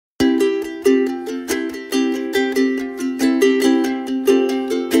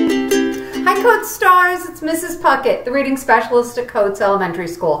Hi Coates Stars, it's Mrs. Puckett, the reading specialist at Coates Elementary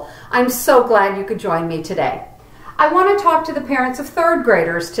School. I'm so glad you could join me today. I want to talk to the parents of third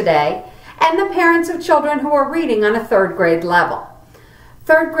graders today and the parents of children who are reading on a third grade level.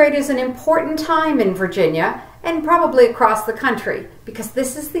 Third grade is an important time in Virginia and probably across the country because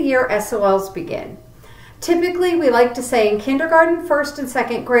this is the year SOLs begin. Typically, we like to say in kindergarten, first and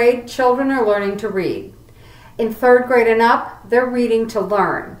second grade, children are learning to read. In third grade and up, they're reading to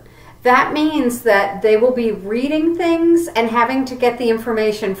learn. That means that they will be reading things and having to get the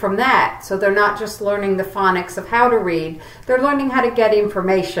information from that. So they're not just learning the phonics of how to read, they're learning how to get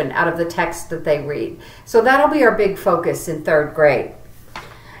information out of the text that they read. So that'll be our big focus in third grade.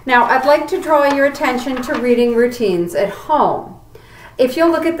 Now, I'd like to draw your attention to reading routines at home. If you'll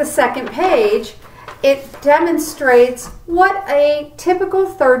look at the second page, it demonstrates what a typical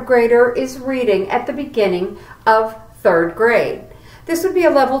third grader is reading at the beginning of third grade. This would be a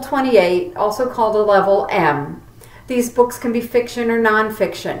level 28, also called a level M. These books can be fiction or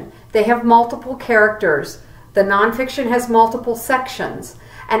nonfiction. They have multiple characters. The nonfiction has multiple sections.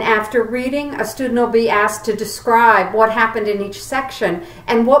 And after reading, a student will be asked to describe what happened in each section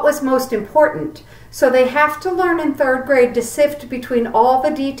and what was most important. So they have to learn in third grade to sift between all the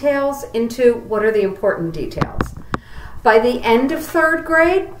details into what are the important details. By the end of third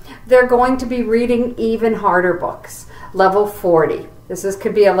grade, they're going to be reading even harder books, level 40. This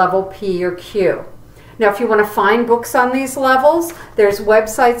could be a level P or Q. Now, if you want to find books on these levels, there's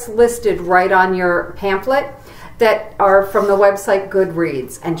websites listed right on your pamphlet that are from the website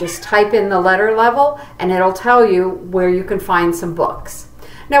Goodreads, and just type in the letter level and it'll tell you where you can find some books.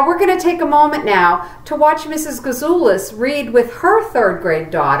 Now we're going to take a moment now to watch Mrs. Gazoulis read with her third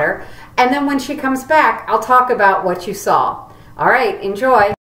grade daughter, and then when she comes back, I'll talk about what you saw. All right,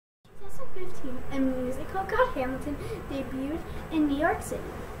 enjoy. 2015, a musical called Hamilton debuted in New York City.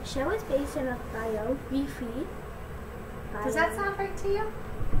 The show is based on a biography. Does that sound right to you?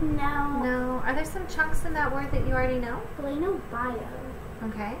 No. No. Are there some chunks in that word that you already know? Well, I know bio.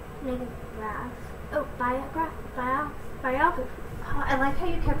 Okay. Graph. Oh, biography. Oh, I like how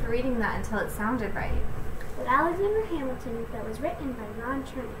you kept reading that until it sounded right. With Alexander Hamilton, that was written by Ron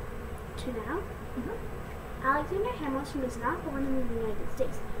Chernow. Alexander Hamilton was not born in the United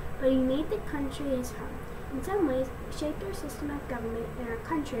States, but he made the country his home. In some ways, he shaped our system of government in our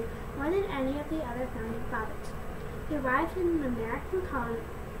country more than any of the other founding fathers. He arrived in the American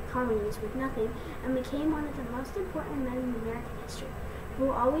colonies with nothing and became one of the most important men in American history, who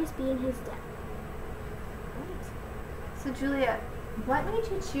will always be in his debt. Great. So, Julia, what made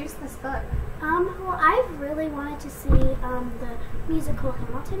you choose this book? Well, I've really wanted to see the musical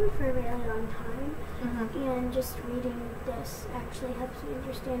Hamilton for a really long time, and just reading this actually helps me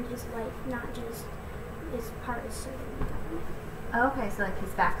understand his life, not just his part as serving the government. Okay, so like his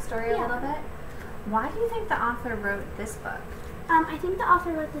backstory a little bit? Why do you think the author wrote this book? I think the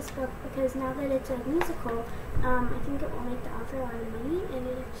author wrote this book because now that it's a musical, I think it will make the author a lot of money, and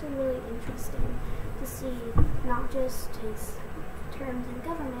it's actually really interesting to see not just his terms in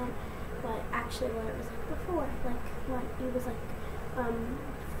government, but actually what it was like before, like what he was like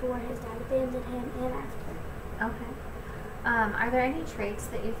before his dad abandoned him and after. Okay. Are there any traits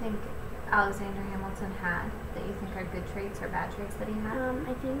that you think Alexander Hamilton had that you think are good traits or bad traits that he had?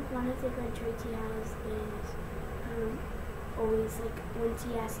 I think one of the good traits he has is always, like, once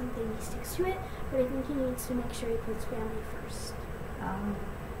he has something, he sticks to it, but I think he needs to make sure he puts family first.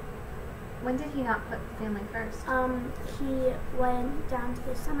 When did he not put family first? He went down to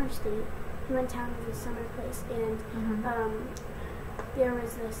the summer state. He went down to the summer place, and there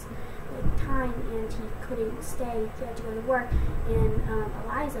was this time, and he couldn't stay. He had to go to work, and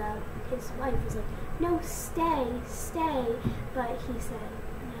Eliza, his wife, was like, "No, stay." But he said,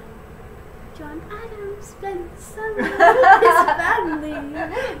 "No." John Adams spent summer with his family.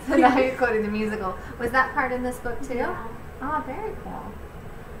 So now you're quoting the musical. Was that part in this book too? Yeah. Oh, very cool.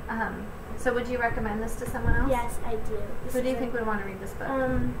 So would you recommend this to someone else? Yes, I do. Who do you think would want to read this book?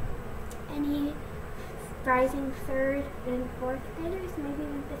 Any rising third and fourth graders, maybe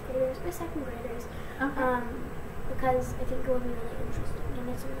even fifth graders or second graders. Okay. Because I think it will be really interesting, and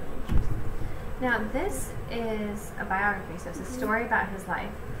it's really interesting. Now, this is a biography, so it's a story about his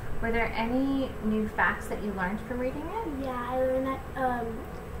life. Were there any new facts that you learned from reading it? Yeah, I learned that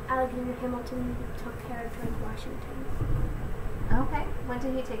Alexander Hamilton took care of George Washington. Okay. When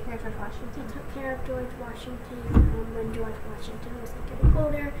did he take care of George Washington? He took care of George Washington when George Washington was getting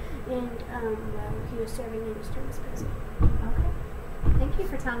older, and while he was serving in his term as president. Okay. Thank you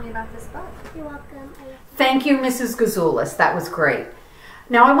for telling me about this book. You're welcome. Thank you, Mrs. Gazoulis. That was great.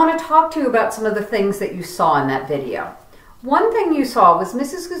 Now I want to talk to you about some of the things that you saw in that video. One thing you saw was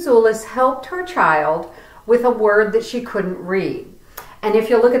Mrs. Gazoulis helped her child with a word that she couldn't read. And if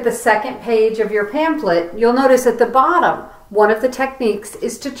you look at the second page of your pamphlet, you'll notice at the bottom, one of the techniques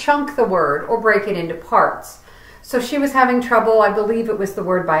is to chunk the word or break it into parts. So she was having trouble, I believe it was the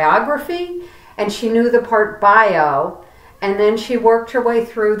word biography, and she knew the part bio, and then she worked her way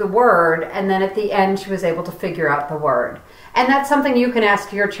through the word, and then at the end she was able to figure out the word. And that's something you can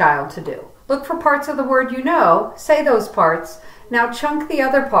ask your child to do. Look for parts of the word you know, say those parts, now chunk the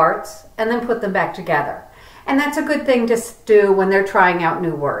other parts, and then put them back together. And that's a good thing to do when they're trying out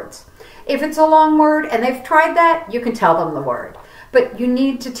new words. If it's a long word and they've tried that, you can tell them the word. But you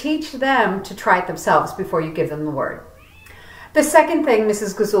need to teach them to try it themselves before you give them the word. The second thing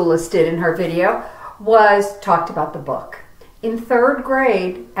Mrs. Gazoulis did in her video was talked about the book. In third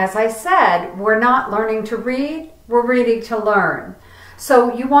grade, as I said, we're not learning to read, we're reading to learn.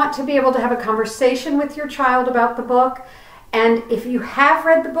 So you want to be able to have a conversation with your child about the book. And if you have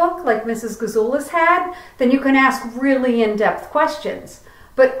read the book, like Mrs. Gazoulis had, then you can ask really in-depth questions.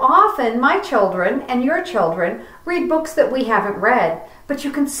 But often my children and your children read books that we haven't read, but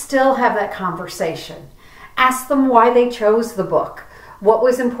you can still have that conversation. Ask them why they chose the book, what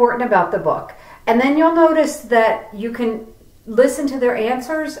was important about the book. And then you'll notice that you can listen to their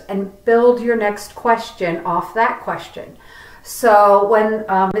answers and build your next question off that question. So when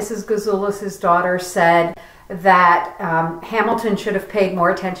Mrs. Gazoulis' daughter said that Hamilton should have paid more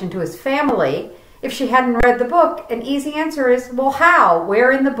attention to his family, if she hadn't read the book, an easy answer is, well, how?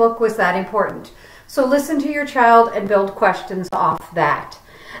 Where in the book was that important? So listen to your child and build questions off that.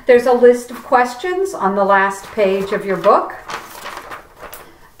 There's a list of questions on the last page of your book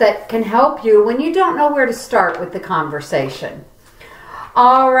that can help you when you don't know where to start with the conversation.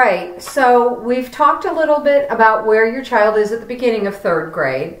 All right, so we've talked a little bit about where your child is at the beginning of third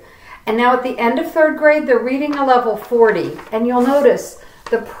grade. And now at the end of third grade, they're reading a level 40. And you'll notice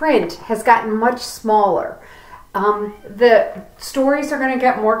the print has gotten much smaller. The stories are going to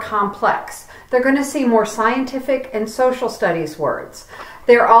get more complex. They're going to see more scientific and social studies words.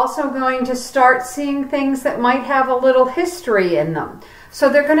 They're also going to start seeing things that might have a little history in them. So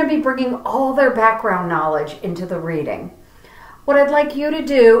they're going to be bringing all their background knowledge into the reading. What I'd like you to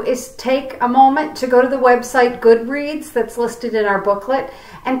do is take a moment to go to the website Goodreads that's listed in our booklet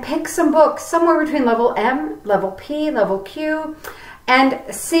and pick some books somewhere between level M, level P, level Q, and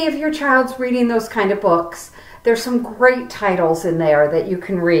see if your child's reading those kind of books. There's some great titles in there that you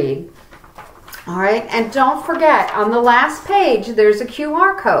can read. All right, and don't forget, on the last page, there's a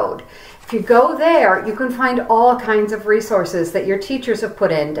QR code. If you go there, you can find all kinds of resources that your teachers have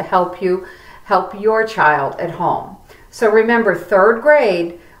put in to help your child at home. So remember, third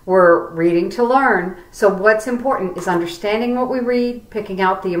grade, we're reading to learn. So what's important is understanding what we read, picking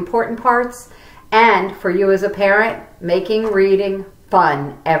out the important parts, and for you as a parent, making reading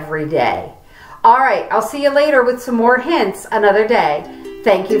fun every day. All right, I'll see you later with some more hints another day.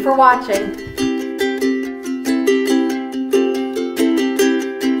 Thank you for watching.